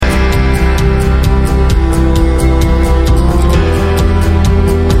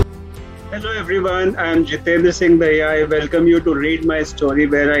everyone. I am Jitendra Singh Daya. I welcome you to Read My Story,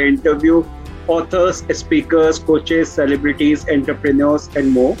 where I interview authors, speakers, coaches, celebrities, entrepreneurs, and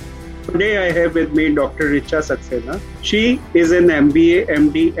more. Today, I have with me Dr. Richa Saxena. She is an MBA,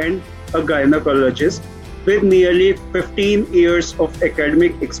 MD, and a gynecologist with nearly 15 years of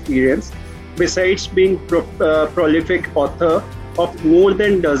academic experience. Besides being prolific author of more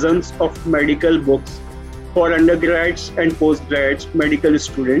than dozens of medical books for undergrads and postgrads, medical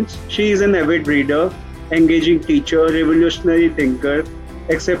students. She is an avid reader, engaging teacher, revolutionary thinker,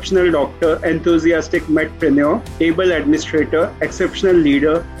 exceptional doctor, enthusiastic medpreneur, able administrator, exceptional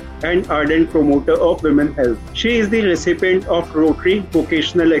leader, and ardent promoter of women's health. She is the recipient of Rotary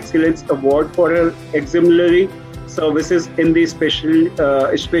Vocational Excellence Award for her exemplary services in the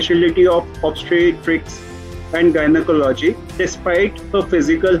specialty of obstetrics and gynecology. Despite her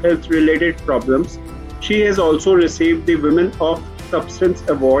physical health related problems, she has also received the Women of Substance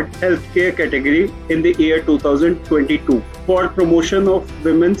Award Healthcare category in the year 2022 for promotion of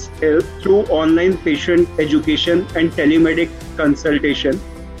women's health through online patient education and telemedic consultation.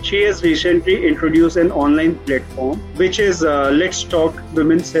 She has recently introduced an online platform which is Let's Talk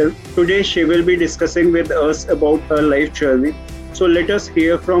Women's Health. Today she will be discussing with us about her life journey. So let us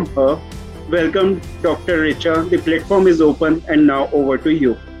hear from her. Welcome Dr. Richa. The platform is open and now over to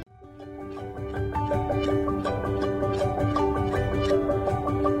you.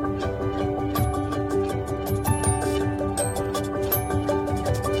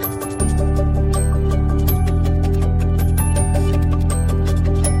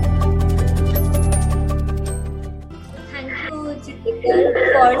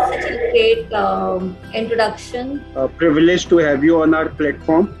 For such a great introduction. Privileged to have you on our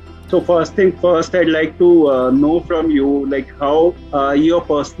platform. So first thing first, I'd like to know from you, like how your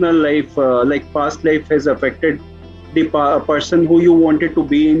personal life, like past life, has affected the person who you wanted to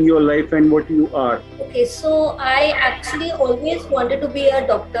be in your life and what you are. Okay, so I actually always wanted to be a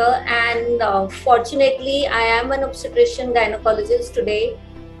doctor, and fortunately, I am an obstetrician gynecologist today.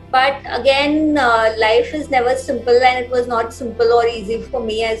 But again, life is never simple, and it was not simple or easy for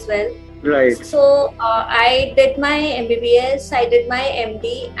me as well. Right. So I did my MBBS, I did my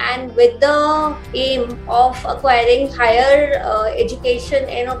MD, and with the aim of acquiring higher education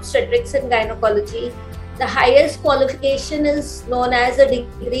in obstetrics and gynecology, the highest qualification is known as a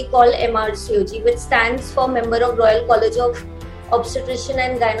degree called MRCOG, which stands for Member of Royal College of Obstetrician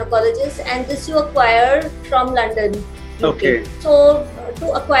and Gynecologists, and this you acquire from London. Okay. So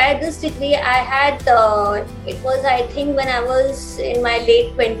to acquire this degree, I had, it was I think when I was in my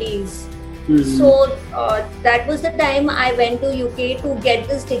late 20s. Mm-hmm. So that was the time I went to UK to get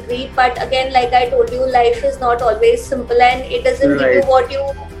this degree. But again, like I told you, life is not always simple and it doesn't give you what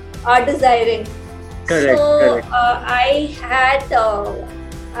you are desiring. Correct. So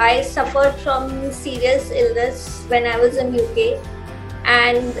I suffered from serious illness when I was in UK.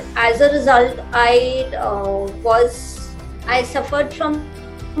 And as a result, I suffered from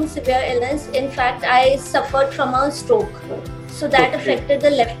severe illness. In fact, I suffered from a stroke. So that affected the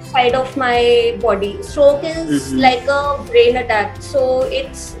left side of my body. Stroke is like a brain attack. So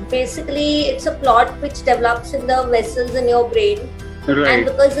it's a clot which develops in the vessels in your brain. Right. And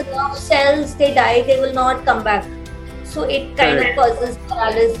because the nerve cells, they die, they will not come back. So it kind of causes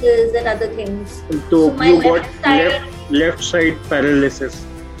paralysis and other things. So my you got left side paralysis.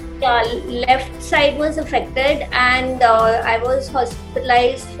 Yeah, left side was affected, and I was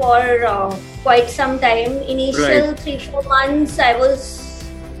hospitalized for quite some time. Initial 3-4 months, it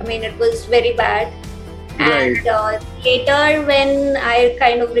was very bad. And later, when I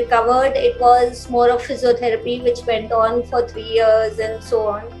kind of recovered, it was more of physiotherapy, which went on for 3 years and so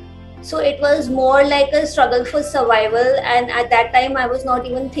on. So it was more like a struggle for survival, and at that time I was not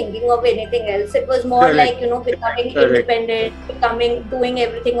even thinking of anything else. It was more like, becoming independent, doing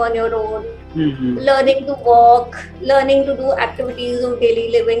everything on your own, learning to walk, learning to do activities of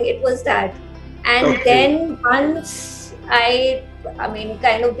daily living. It was that. And then once I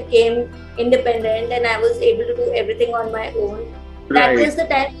kind of became independent and I was able to do everything on my own, that was the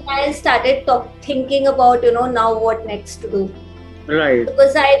time when I started thinking about, now what next to do. Right.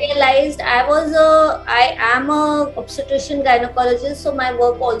 Because I realized I am a obstetrician gynecologist, so my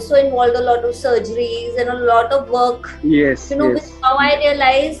work also involved a lot of surgeries and a lot of work. Yes. Which now I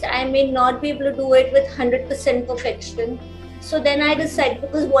realized I may not be able to do it with 100% perfection. So then I decided,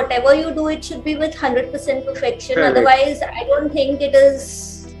 because whatever you do, it should be with 100% perfection. Otherwise, I don't think it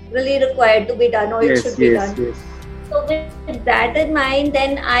is really required to be done, or it should be done. So with that in mind,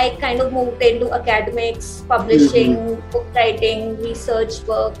 then I kind of moved into academics, publishing, book writing, research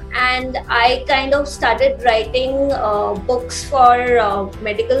work, and I kind of started writing books for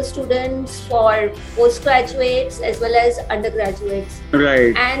medical students, for postgraduates, as well as undergraduates.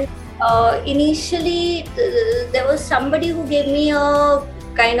 Right. And initially, there was somebody who gave me a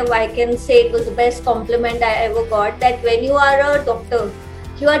kind of, I can say it was the best compliment I ever got, that when you are a doctor,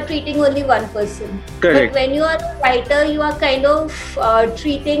 you are treating only one person. Correct. But when you are a writer, you are kind of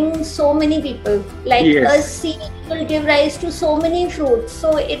treating so many people. Like a seed will give rise to so many fruits.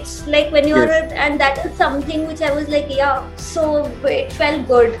 So it's like when you are, and that is something which I was like, yeah. So it felt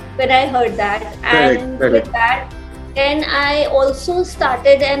good when I heard that. And with that, then I also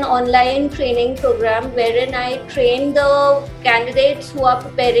started an online training program wherein I train the candidates who are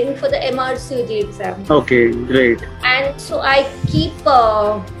preparing for the MRCG exam. Okay, great. And so I keep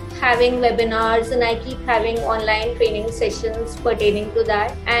having webinars and I keep having online training sessions pertaining to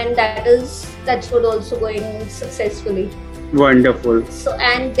that, and that should also going successfully. Wonderful. So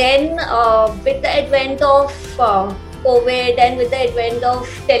and then with the advent of COVID and with the advent of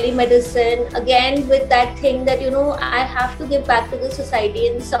telemedicine, again with that thing that I have to give back to the society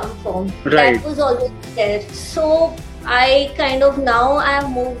in some form. Right. That was always there. So I kind of now I have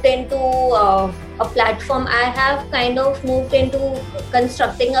moved into a platform. I have kind of moved into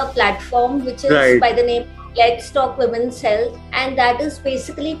constructing a platform which is by the name Let's Talk Women's Health, and that is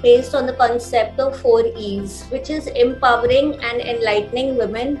basically based on the concept of 4 E's, which is empowering and enlightening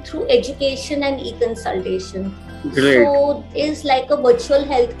women through education and e-consultation. Great. So it's like a virtual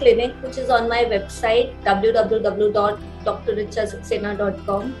health clinic which is on my website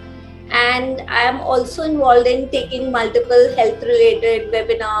www.drrichasaxena.com, and I am also involved in taking multiple health related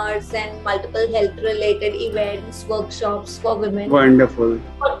webinars and multiple health related events, workshops for women. Wonderful.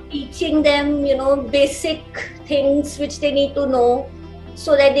 For teaching them basic things which they need to know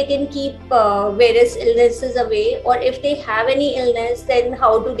so that they can keep various illnesses away, or if they have any illness, then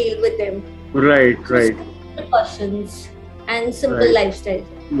how to deal with them. Right. Precautions and simple lifestyle.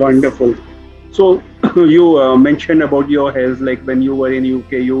 Wonderful. So you mentioned about your health, like when you were in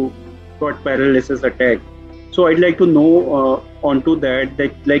UK, you got paralysis attack. So I'd like to know onto that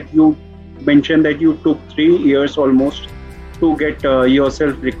like you mentioned that you took 3 years almost to get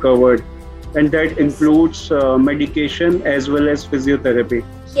yourself recovered, and that includes medication as well as physiotherapy.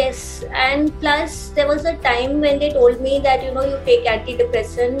 Yes, and plus there was a time when they told me that you take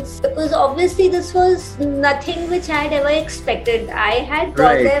antidepressants, because obviously this was nothing which I had ever expected. I had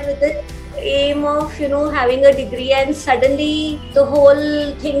got there with the aim of having a degree, and suddenly the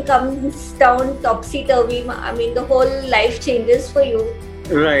whole thing comes down topsy-turvy. I mean, the whole life changes for you.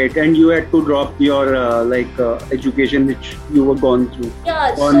 Right, and you had to drop your education which you were gone through.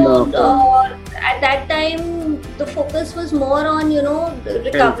 Yeah, at that time the focus was more on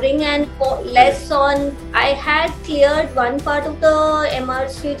recovering and less on. I had cleared one part of the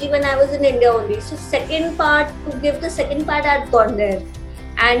MRCG when I was in India only. So to give the second part, I had gone there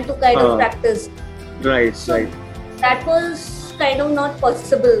and to kind of practice. Right. That was kind of not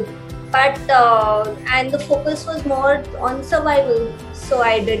possible. But and the focus was more on survival. So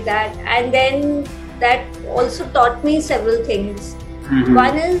I did that, and then that also taught me several things.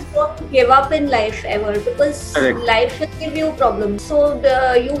 One is don't give up in life ever, because life will give you problems. So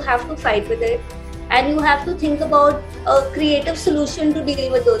you have to fight with it, and you have to think about a creative solution to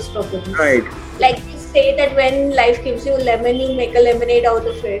deal with those problems. Right. Like they say that when life gives you a lemon, you make a lemonade out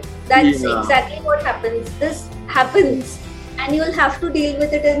of it. That's exactly what happens. This happens, and you'll have to deal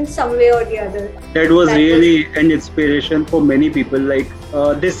with it in some way or the other. That was really an inspiration for many people. Like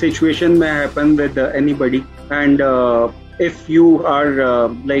this situation may happen with anybody, and if you are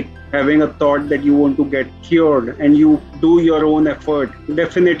having a thought that you want to get cured and you do your own effort,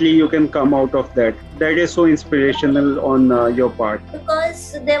 definitely you can come out of that. That is so inspirational on your part.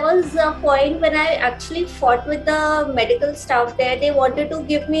 Because there was a point when I actually fought with the medical staff there. They wanted to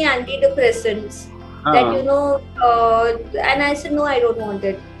give me antidepressants. That and I said no, I don't want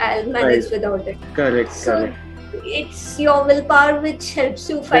it. I'll manage without it. Correct. It's your willpower which helps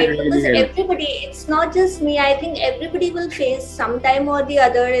you fight, because everybody, it's not just me, I think everybody will face sometime or the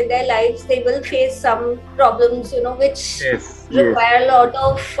other in their lives. They will face some problems which require a lot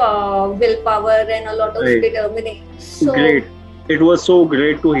of willpower and a lot of determination. So great. It was so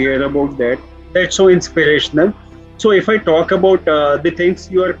great to hear about that. That's so inspirational. So if I talk about the things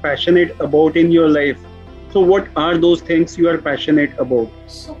you are passionate about in your life, so what are those things you are passionate about?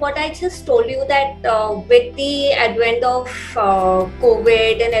 So what I just told you, that with the advent of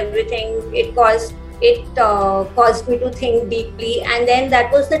COVID and everything, it caused it caused me to think deeply. And then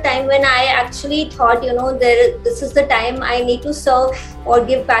that was the time when I actually thought, this is the time I need to serve or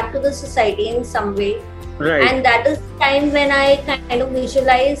give back to the society in some way. Right. And that is the time when I kind of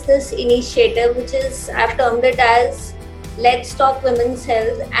visualized this initiative, which is, I've termed it as Let's Talk Women's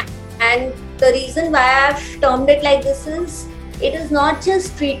Health. And the reason why I've termed it like this is, it is not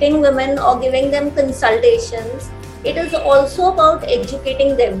just treating women or giving them consultations. It is also about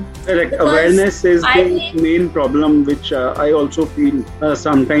educating them. Correct. Awareness is the main problem, which I also feel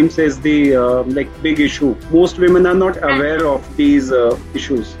sometimes is the big issue. Most women are not aware of these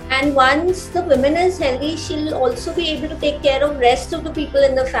issues. And once the woman is healthy, she'll also be able to take care of rest of the people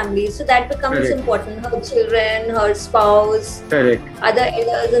in the family. So that becomes important. Her children, her spouse, other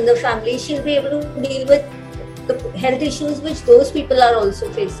elders in the family. She'll be able to deal with the health issues which those people are also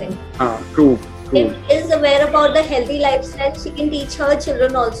facing. True. If she is aware about the healthy lifestyle, she can teach her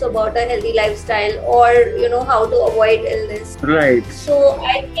children also about a healthy lifestyle, or how to avoid illness. Right. So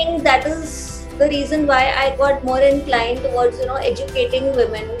I think that is the reason why I got more inclined towards educating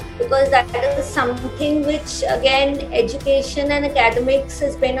women, because that is something which, again, education and academics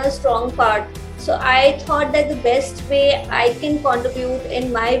has been a strong part. So I thought that the best way I can contribute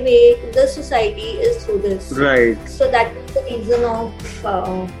in my way to the society is through this. Right. So that is the reason of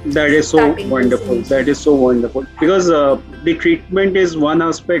that is so wonderful. That is so wonderful, because the treatment is one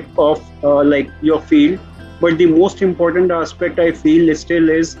aspect of your field, but the most important aspect I feel still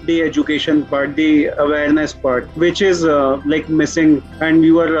is the education part, the awareness part, which is missing. And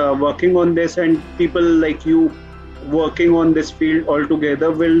you are working on this, and people like you working on this field altogether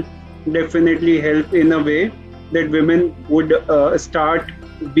will definitely help in a way that women would start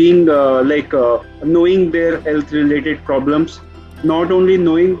being knowing their health related problems. Not only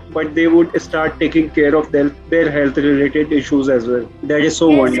knowing, but they would start taking care of their health related issues as well. That is so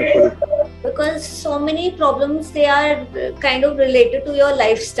wonderful. Because so many problems, they are kind of related to your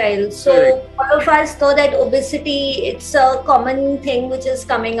lifestyle. So all of us know that obesity, it's a common thing which is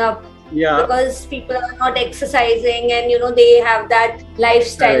coming up. Yeah. Because people are not exercising, and they have that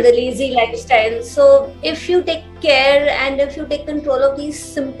lifestyle, the lazy lifestyle. So if you take care and if you take control of these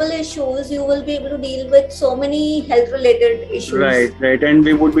simple issues, you will be able to deal with so many health related issues. Right. And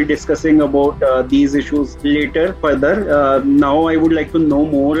we would be discussing about these issues later further. Now I would like to know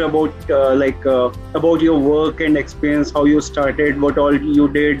more about about your work and experience, how you started, what all you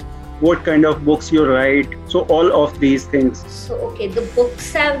did, what kind of books you write, so all of these things. So the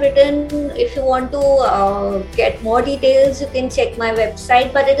books I've written, if you want to get more details, you can check my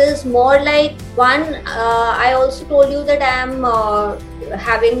website, but it is more like I also told you that I am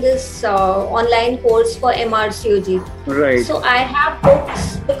having this online course for MRCOG. Right. So I have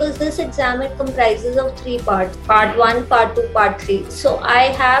books, because this exam, it comprises of 3 parts, part 1, part 2, part 3. So I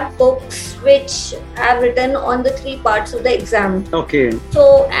have books which I've written on the 3 parts of the exam. Okay.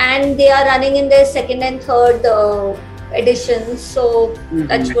 So, and they are running in their 2nd and 3rd editions. So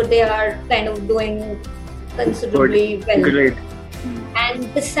that's what they are kind of doing considerably well. Great.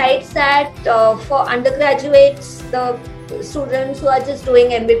 And besides that, for undergraduates, the students who are just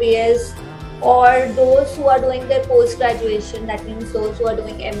doing MBBS, or those who are doing their post-graduation, that means those who are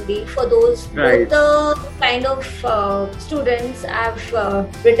doing MD, for those both the kind of students,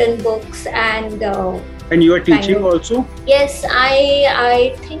 I've written books. And you are teaching also? Yes,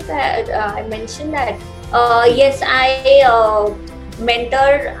 I think that I mentioned that. Yes, I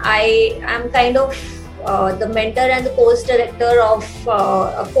mentor. I am kind of the mentor and the course director of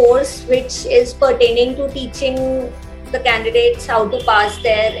a course which is pertaining to teaching the candidates how to pass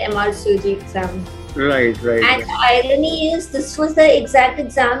their MRCOG exam. Right. And irony is, this was the exact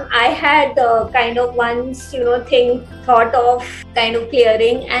exam I had kind of once, thought of kind of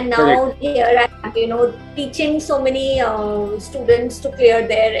clearing, and now here I am, teaching so many students to clear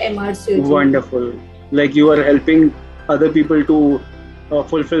their MRCOG. Wonderful. Like you are helping other people to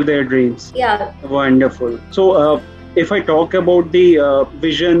fulfill their dreams. Yeah. Wonderful. So if I talk about the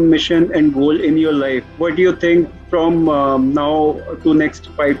vision, mission and goal in your life, what do you think from now to next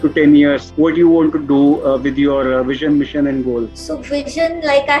 5 to 10 years, what do you want to do with your vision, mission and goal? So vision,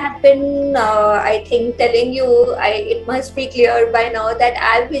 like I have been, I think, telling you, it must be clear by now that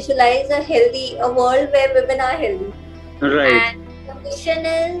I visualize a world where women are healthy. Right. And the mission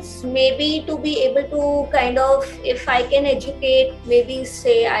is maybe to be able to kind of, if I can educate, maybe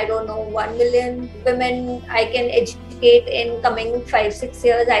say, 1 million women I can educate in coming 5-6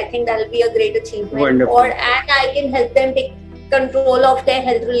 years, I think that'll be a great achievement. Wonderful. And I can help them take control of their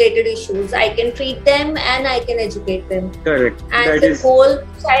health related issues. I can treat them and I can educate them. Correct. And the goal,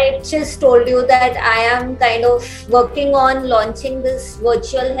 I just told you that I am kind of working on launching this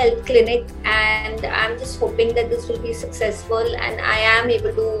virtual health clinic, and I'm just hoping that this will be successful and I am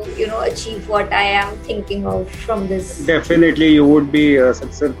able to, achieve what I am thinking of from this. Definitely you would be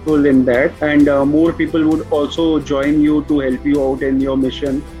successful in that, and more people would also join you to help you out in your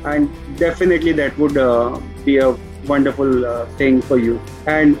mission, and definitely that would be a wonderful thing for you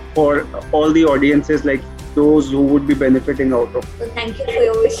and for all the audiences, like those who would be benefiting out of. So thank you for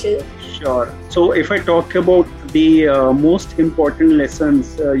your wishes. Sure. So if I talk about the most important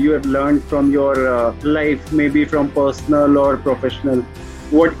lessons you have learned from your life, maybe from personal or professional,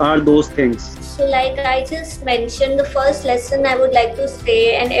 what are those things? So like I just mentioned, the first lesson I would like to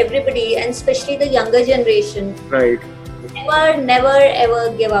say, and everybody, and especially the younger generation, right, never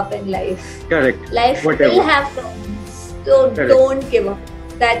ever give up in life. Correct. Life will have problems, so don't give up.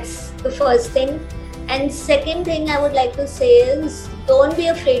 That's the first thing. And second thing I would like to say is, don't be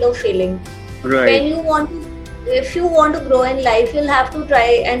afraid of failing. Right. If you want to grow in life, you'll have to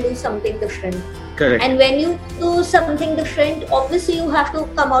try and do something different. Correct. And when you do something different, obviously you have to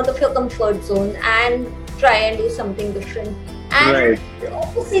come out of your comfort zone and try and do something different. And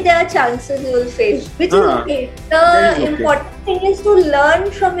obviously there are chances you will fail, which is okay. The important thing is to learn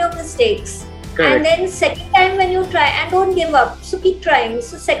from your mistakes. Correct. And then second time when you try, and don't give up, so keep trying.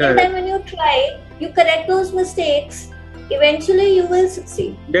 So second time when you try, you correct those mistakes, eventually you will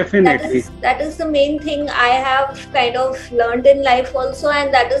succeed. Definitely. That is the main thing I have kind of learned in life also,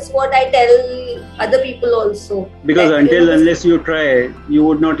 and that is what I tell other people also. Because unless you try, you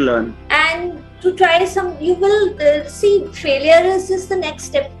would not learn. And to try you will see, failure is just the next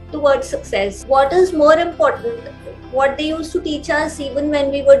step towards success. What is more important, what they used to teach us even when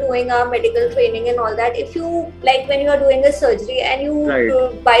we were doing our medical training and all that, if you, like when you are doing a surgery and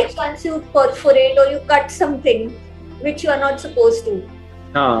you by chance you perforate or you cut something which you are not supposed to,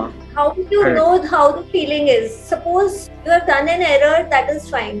 how do you know how the feeling is? Suppose you have done an error, that is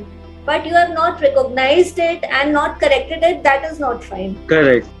fine, but you have not recognized it and not corrected it, that is not fine.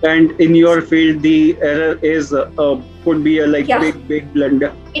 Correct. And in your field, the error is could be a big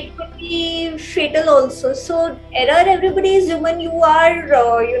blunder. It could be fatal also. So error, everybody is human. You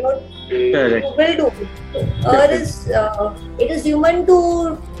are, you will do. It is human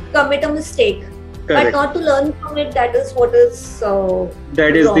to commit a mistake. Correct. But not to learn from it, that is what is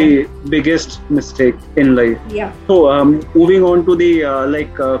that is wrong. The biggest mistake in life. Yeah. So moving on to the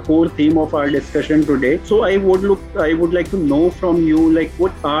core theme of our discussion today. So I would like to know from you, like,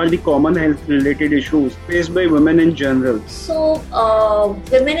 what are the common health related issues faced by women in general? So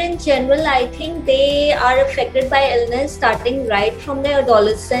women in general, I think they are affected by illness starting right from their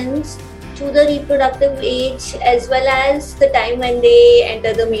adolescence to the reproductive age, as well as the time when they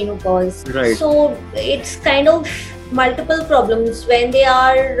enter the menopause. Right. So it's kind of multiple problems. When they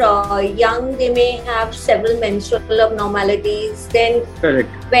are young, they may have several menstrual abnormalities. Then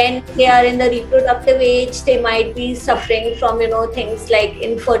when they are in the reproductive age, they might be suffering from things like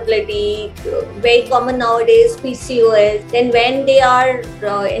infertility, very common nowadays, PCOS. Then when they are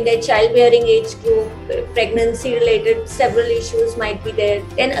in their childbearing age group, pregnancy related several issues might be there.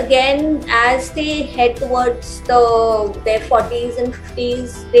 Then again, as they head towards their 40s and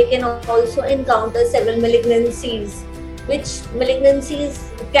 50s, they can also encounter several malignancies,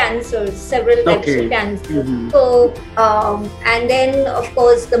 cancers, several types of cancer. Mm-hmm. So, and then of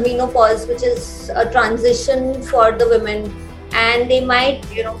course the menopause, which is a transition for the women, and they might,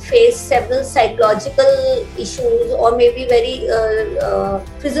 face several psychological issues or maybe very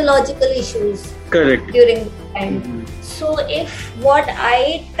physiological issues. Correct. During the time. Mm-hmm. So if what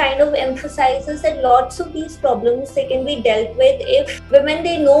I kind of emphasize is that lots of these problems, they can be dealt with if women,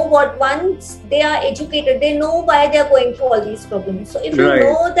 they know once they are educated, they know why they are going through all these problems. So if you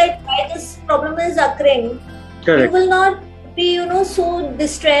know that why this problem is occurring, you will not be, so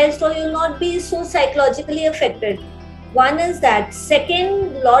distressed, or you will not be so psychologically affected. One is that.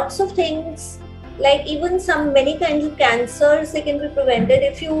 Second, lots of things, like even many kinds of cancers, they can be prevented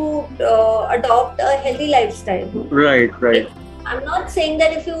if you adopt a healthy lifestyle. Right. I'm not saying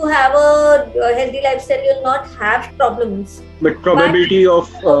that if you have a healthy lifestyle, you'll not have problems. But probability of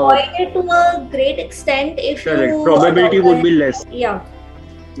avoid it to a great extent if you... Probability would be less. Yeah.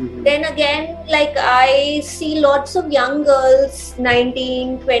 Mm-hmm. Then again, like I see lots of young girls,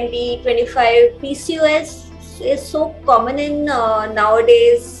 19, 20, 25, PCOS is so common in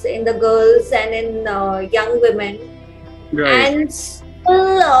nowadays in the girls and in young women. Right. And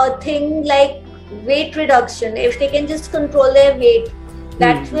still thing like weight reduction, if they can just control their weight,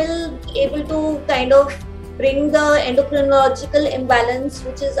 that will be able to kind of bring the endocrinological imbalance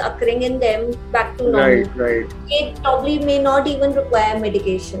which is occurring in them back to normal. Right. They probably may not even require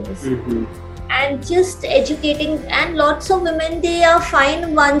medications. And just educating, and lots of women, they are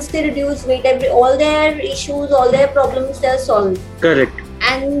fine once they reduce weight. All their issues, all their problems, they are solved. Correct.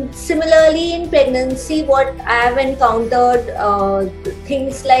 And similarly in pregnancy, what I have encountered,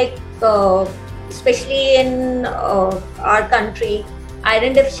 things like, especially in our country,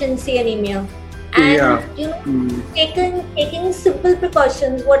 iron deficiency anemia. And taking simple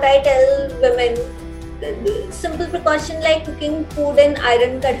precautions. What I tell women, simple precaution like cooking food in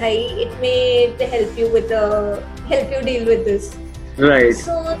iron kadhai, it may help you deal with this. Right.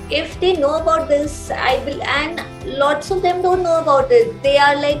 So if they know about this, and lots of them don't know about it. They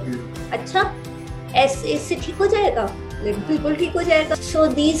are like, अच्छा, इससे ठीक हो जाएगा, बिल्कुल ठीक हो जाएगा. So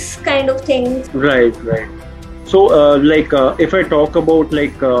these kind of things. Right. So if I talk about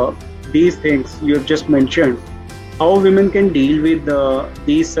these things you have just mentioned, how women can deal with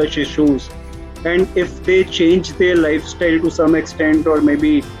these such issues, and if they change their lifestyle to some extent or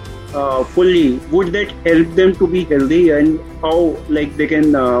maybe fully, would that help them to be healthy, and how they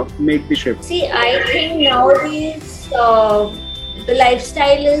can make the shift? See, I think nowadays the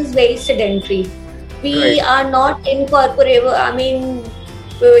lifestyle is very sedentary. We are not incorporating. I mean,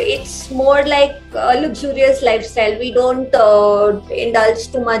 it's more like a luxurious lifestyle. We don't indulge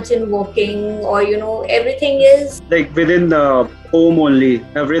too much in walking, or everything is like within the home only.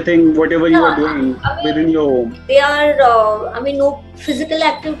 Everything, whatever you are doing within your home. They are, no physical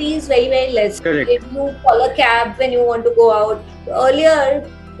activity is very, very less. Correct. If you call a cab when you want to go out, earlier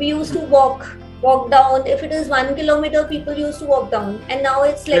we used to walk down. If it is 1 kilometer, people used to walk down, and now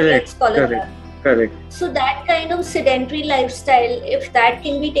it's like, let's call a cab. Correct. So that kind of sedentary lifestyle, if that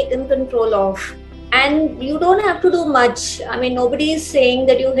can be taken control of, and you don't have to do much. I mean, nobody is saying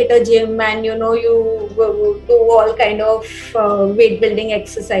that you hit a gym and you do all kind of weight building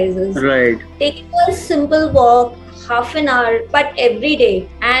exercises. Right. Taking a simple walk, half an hour, but every day,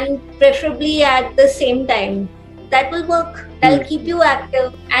 and preferably at the same time. That will work. That'll keep you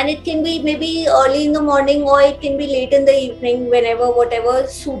active, and it can be maybe early in the morning or it can be late in the evening, whatever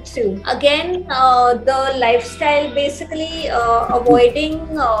suits you. Again, the lifestyle, basically avoiding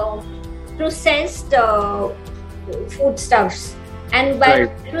processed foodstuffs, and by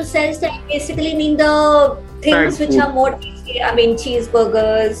processed I basically mean the things which are more tasty. I mean,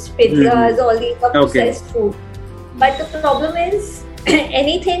 cheeseburgers, pizzas, all these are processed food. But the problem is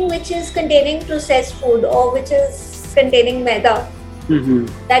anything which is containing processed food or which is containing maida,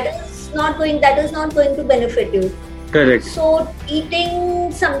 that is not going to benefit you. Correct. So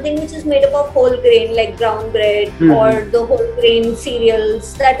eating something which is made up of whole grain, like brown bread or the whole grain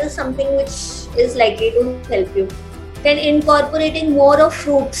cereals, that is something which is likely to help you. Then incorporating more of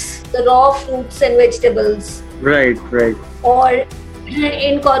fruits, the raw fruits and vegetables. Right. Or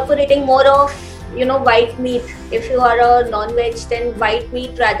incorporating more of white meat. If you are a non-veg, then white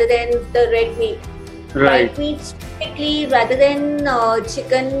meat rather than the red meat. Right. White meat specifically rather than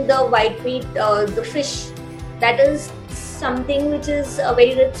chicken, the white meat, the fish, that is something which is a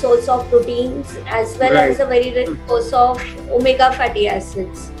very rich source of proteins as well as a very rich source of omega fatty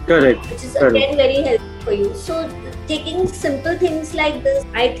acids. Correct. Which is again very healthy for you. So taking simple things like this,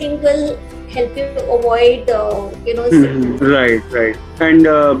 I think will help you to avoid, Right. And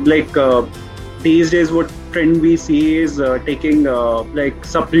these days, what trend we see is taking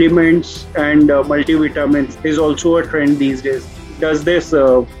supplements and multivitamins is also a trend these days. Does this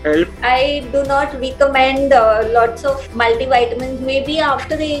help? I do not recommend lots of multivitamins. Maybe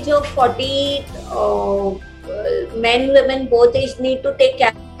after the age of 40, men, women, both age need to take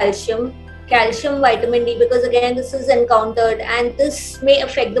calcium, vitamin D, because again this is encountered and this may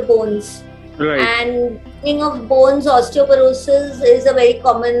affect the bones. Right. And speaking of bones, osteoporosis is a very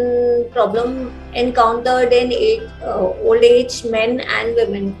common problem encountered in old age men and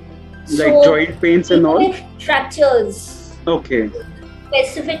women. Like joint pains and all? Fractures. Okay.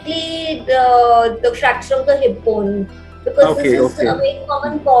 Specifically the fracture of the hip bone, because this is a very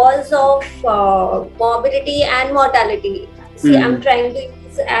common cause of morbidity and mortality. See, I'm trying to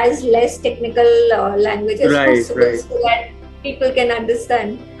use as less technical language as possible so that people can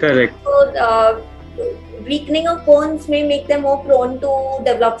understand. Correct. So weakening of bones may make them more prone to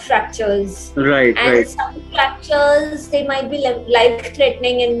develop fractures. Right. And some fractures, they might be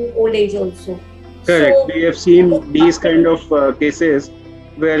life-threatening in old age also. Correct. So, we have seen these kind of cases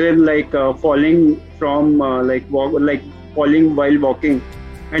wherein falling from falling while walking,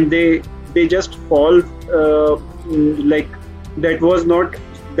 and they just fall that was not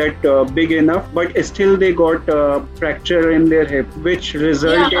that big enough, but still they got fracture in their hip, which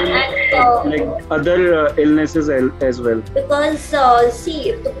result in like other illnesses as well. Because see,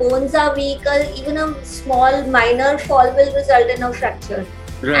 if the bones are weak, even a small minor fall will result in a fracture.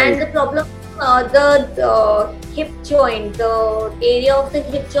 Right. And the problem, the hip joint, the area of the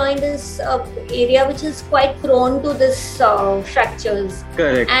hip joint is an area which is quite prone to this fractures.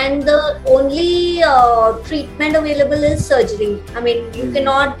 Correct. And the only treatment available is surgery. I mean, you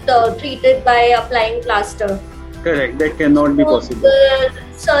cannot treat it by applying plaster. Correct. That cannot be possible. The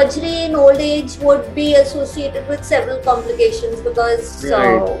surgery in old age would be associated with several complications because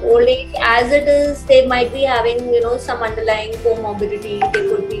old age, as it is, they might be having some underlying comorbidity. There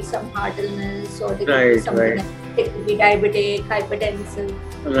could be some heart illness, or there could be something else. It could be diabetic, hypertensive.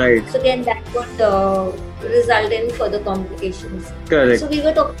 Right. So again, that would result in further complications. Correct. So we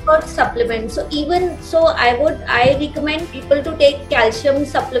were talking about supplements. So I recommend people to take calcium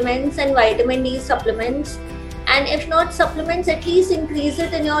supplements and vitamin D supplements. And if not supplements, at least increase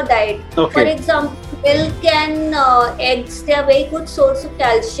it in your diet. Okay. For example, milk and eggs, they are very good source of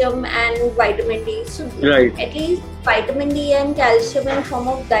calcium and vitamin D. So at least vitamin D and calcium in form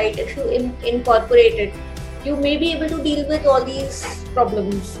of diet, if you incorporate it, you may be able to deal with all these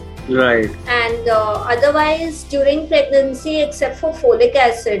problems. Right. And otherwise, during pregnancy, except for folic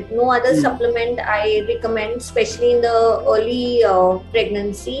acid, no other supplement I recommend, especially in the early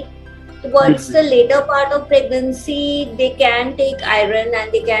pregnancy. Towards the later part of pregnancy, they can take iron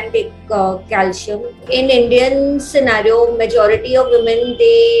and they can take calcium. In Indian scenario, majority of women,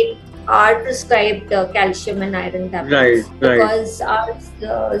 they are prescribed calcium and iron tablets. Because our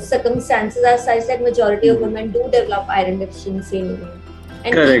circumstances are such that majority of women do develop iron deficiency anyway.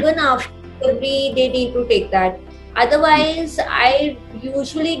 And even after delivery, they need to take that. Otherwise, I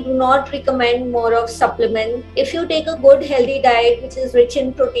usually do not recommend more of supplement. If you take a good healthy diet which is rich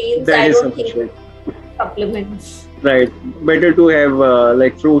in proteins, I don't think supplements. Right. Better to have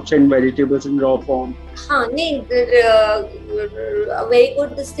like fruits and vegetables in raw form. A very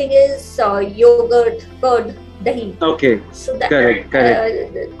good this thing is yogurt, curd, dahi. Okay. So that correct.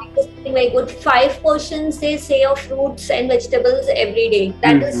 Very good. 5 portions they say of fruits and vegetables every day.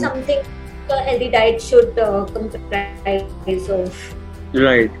 That is something a healthy diet should comprise of.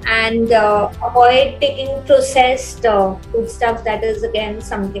 Right. And avoid taking processed food stuff. That is again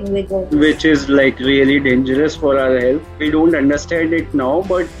something we go. Which is like really dangerous for our health. We don't understand it now,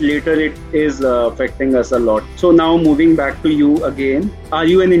 but later it is affecting us a lot. So now moving back to you again, are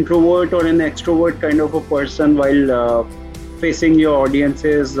you an introvert or an extrovert kind of a person while facing your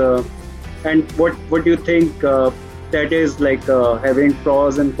audiences? And what do you think that is like having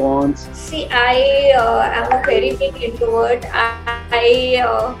pros and cons? See, I am a very big introvert.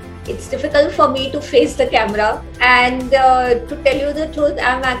 It's difficult for me to face the camera, and to tell you the truth,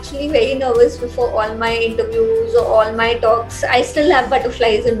 I'm actually very nervous before all my interviews or all my talks. I still have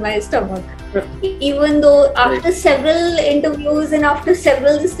butterflies in my stomach. Even though after several interviews and after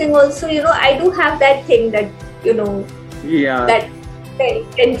several this thing also, I do have that thing that, that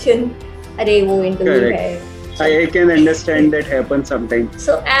tension. Arey, wo interview hai. I can understand that happens sometimes.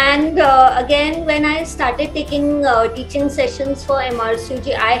 So, and again, when I started taking teaching sessions for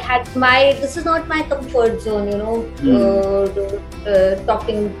MRCG, I had this is not my comfort zone,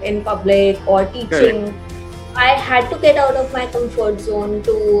 talking in public or teaching. Correct. I had to get out of my comfort zone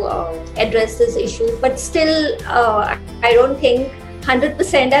to address this issue. But still, I don't think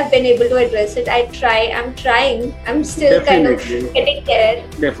 100% I've been able to address it. I'm trying. I'm still kind of getting there.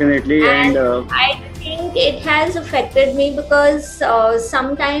 Definitely. And I think it has affected me because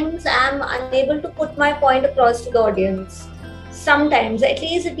sometimes I'm unable to put my point across to the audience. Sometimes, at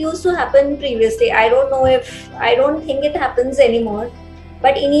least it used to happen previously. I don't think it happens anymore.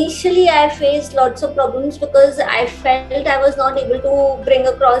 But initially I faced lots of problems because I felt I was not able to bring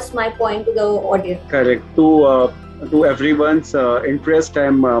across my point to the audience. Correct. To everyone's interest,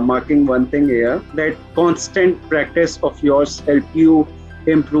 I'm marking one thing here, that constant practice of yours help you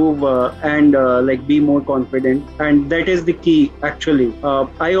improve and like be more confident, and that is the key actually.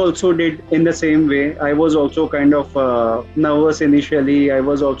 I also did in the same way. I was also kind of nervous initially. I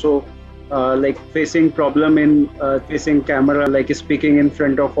was also like facing problem in facing camera, like speaking in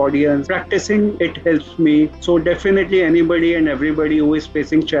front of audience. Practicing it helps me. So definitely anybody and everybody who is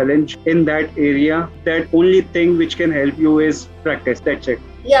facing challenge in that area, that only thing which can help you is practice. That's it.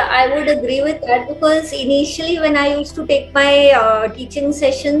 Yeah, I would agree with that, because initially when I used to take my teaching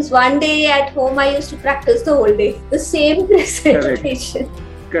sessions, one day at home I used to practice the whole day, the same presentation.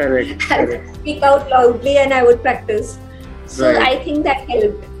 Correct. I would speak out loudly and I would practice. So I think that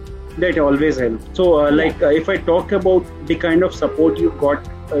helped. That always helps. So if I talk about the kind of support you got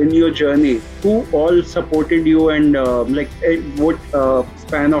in your journey, who all supported you, and what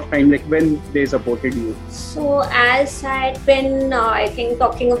span of time, like when they supported you? So as I had been, I think,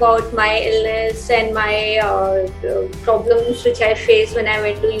 talking about my illness and my problems which I faced when I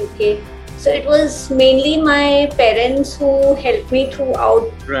went to UK. So it was mainly my parents who helped me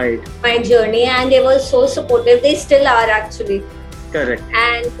throughout my journey, and they were so supportive. They still are, actually. Correct.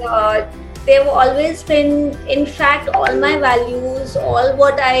 And they've always been, in fact, all my values, all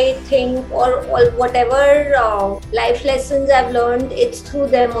what I think, or all whatever life lessons I've learned, it's through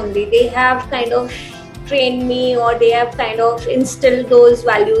them only. They have kind of trained me, or they have kind of instilled those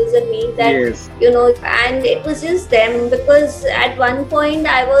values in me that, and it was just them, because at one point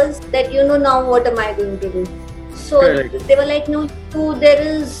I was that, now what am I going to do? So they were like, no,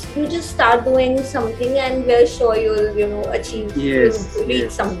 you just start doing something, and we're sure you'll, achieve,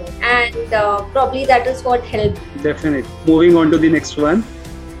 reach somewhere. And probably that is what helped. Definitely. Moving on to the next one.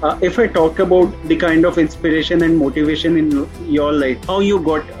 If I talk about the kind of inspiration and motivation in your life, how you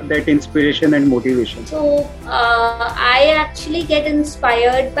got that inspiration and motivation? So I actually get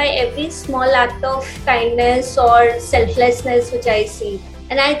inspired by every small act of kindness or selflessness which I see.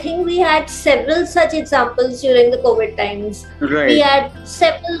 And I think we had several such examples during the COVID times. Right. We had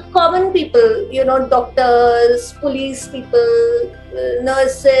several common people, doctors, police people,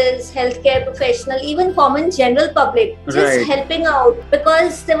 nurses, healthcare professionals, even common general public, just helping out,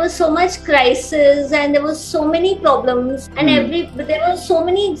 because there was so much crisis and there was so many problems, and there were so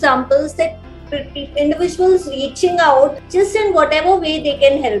many examples that individuals reaching out just in whatever way they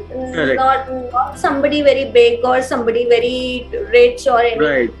can help. Not somebody very big or somebody very rich or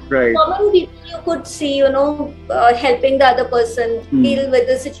anything. Right. Common people you could see, helping the other person deal with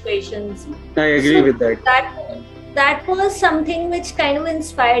the situations. I agree with that. That was something which kind of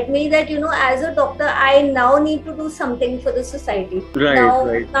inspired me that, as a doctor, I now need to do something for the society.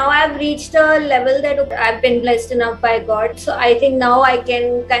 Now I've reached a level that I've been blessed enough by God. So I think now I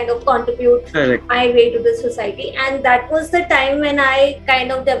can kind of contribute my way to the society. And that was the time when I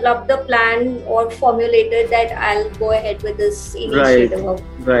kind of developed the plan or formulated that I'll go ahead with this initiative.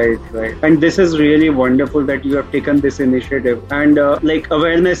 Right. And this is really wonderful that you have taken this initiative. And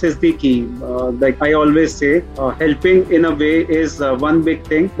awareness is the key. Like I always say, helping in a way is one big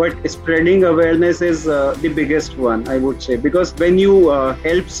thing, but spreading awareness is the biggest one, I would say, because when you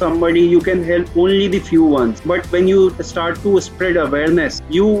help somebody, you can help only the few ones, but when you start to spread awareness,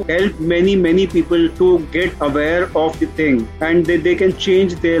 you help many people to get aware of the thing, and they can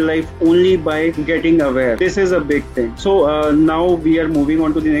change their life only by getting aware. This is a big thing. So now we are moving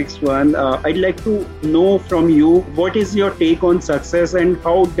on to the next one. I'd like to know from you, what is your take on success and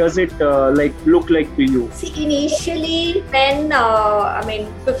how does it look like to you? See, initially, when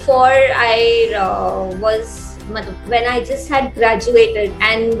before I when I just had graduated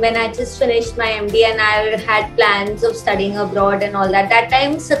and when I just finished my MD and I had plans of studying abroad and all that, that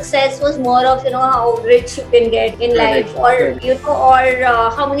time success was more of, how rich you can get in life, or,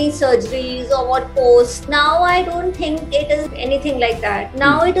 how many surgeries or what post. Now I don't think it is anything like that.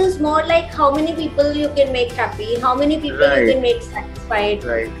 Now it is more like how many people you can make happy, how many people you can make satisfied,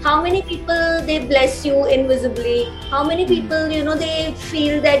 how many people they bless you invisibly, how many people, they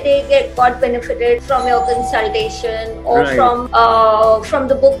feel that they got benefited from your consultation or from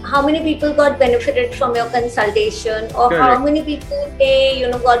the book, how many people got benefited from your consultation, or how many people they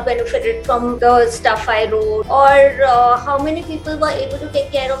got benefited from the stuff I wrote, or how many people were able to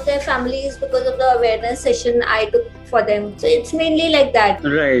take care of their families because of the awareness session I took for them. So it's mainly like that.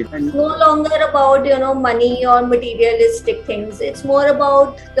 It's no longer about money or materialistic things. It's more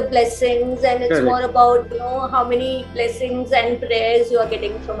about the blessings, and it's more about how many blessings and prayers you are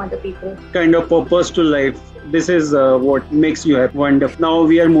getting from other people. Kind of purpose to life. This is what makes you happy. Wonderful. Now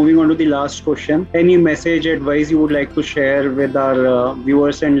we are moving on to the last question. Any message, advice you would like to share with our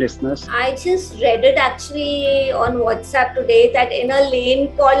viewers and listeners? I just read it actually on WhatsApp today that in a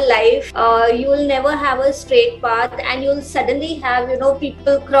lane called life, you will never have a straight path, and you'll suddenly have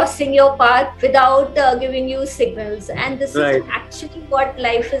people crossing your path without giving you signals. And this is actually what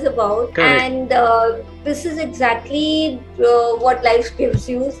life is about. And this is exactly what life gives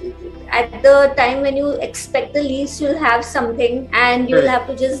you. At the time when you expect the least, you'll have something, and you'll have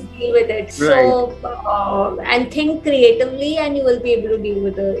to just deal with it. So, and think creatively, and you will be able to deal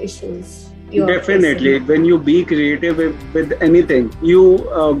with the issues. you're Definitely, facing. when you be creative with anything, you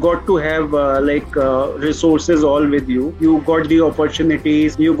got to have resources all with you. You got the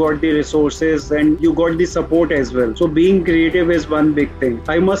opportunities, you got the resources, and you got the support as well. So being creative is one big thing.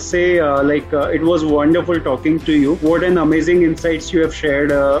 I must say, it was wonderful talking to you. What an amazing insights you have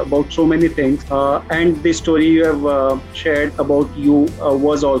shared about so many things, and the story you have shared about you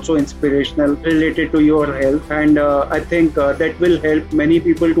was also inspirational, related to your health, and I think that will help many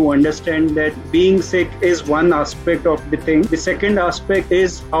people to understand that being sick is one aspect of the thing. The second aspect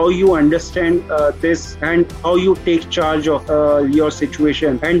is how you understand this and how you take charge of your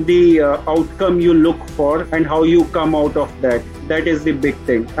situation and the outcome you look for and how you come out of that. That is the big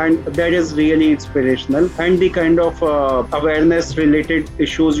thing, and that is really inspirational. And the kind of awareness related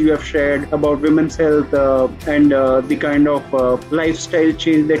issues you have shared about women's health and the kind of lifestyle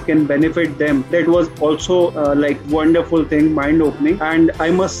change that can benefit them, that was also wonderful thing, mind opening. And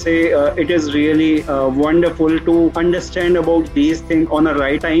I must say it is really wonderful to understand about these things on a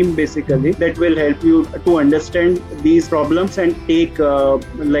right time, basically, that will help you to understand these problems and take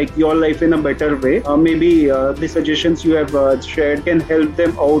your life in a better way. Maybe the suggestions you have shared can help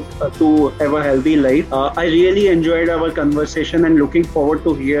them out to have a healthy life. I really enjoyed our conversation and looking forward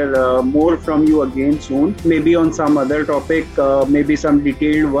to hear more from you again soon, maybe on some other topic, maybe some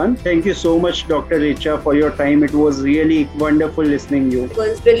detailed one. Thank you so much, Dr. Richa, for your time. It was really wonderful listening you. It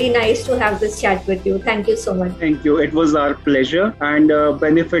was really nice to have this chat with you. Thank you so much. Thank you. It was our pleasure, and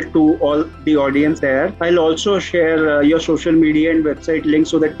benefit to all the audience there. I'll also share your social media and website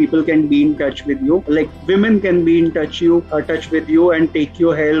links so that people can be in touch with you. Like women can be in touch with you and take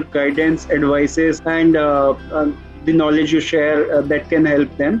your help, guidance, advices, and the knowledge you share that can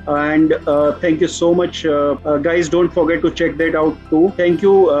help them. And thank you so much, guys. Don't forget to check that out too. Thank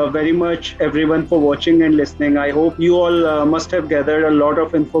you very much, everyone, for watching and listening. I hope you all must have gathered a lot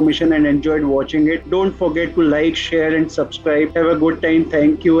of information and enjoyed watching it. Don't forget to like, share, and subscribe. Have a good time.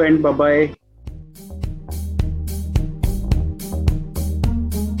 Thank you, and bye bye.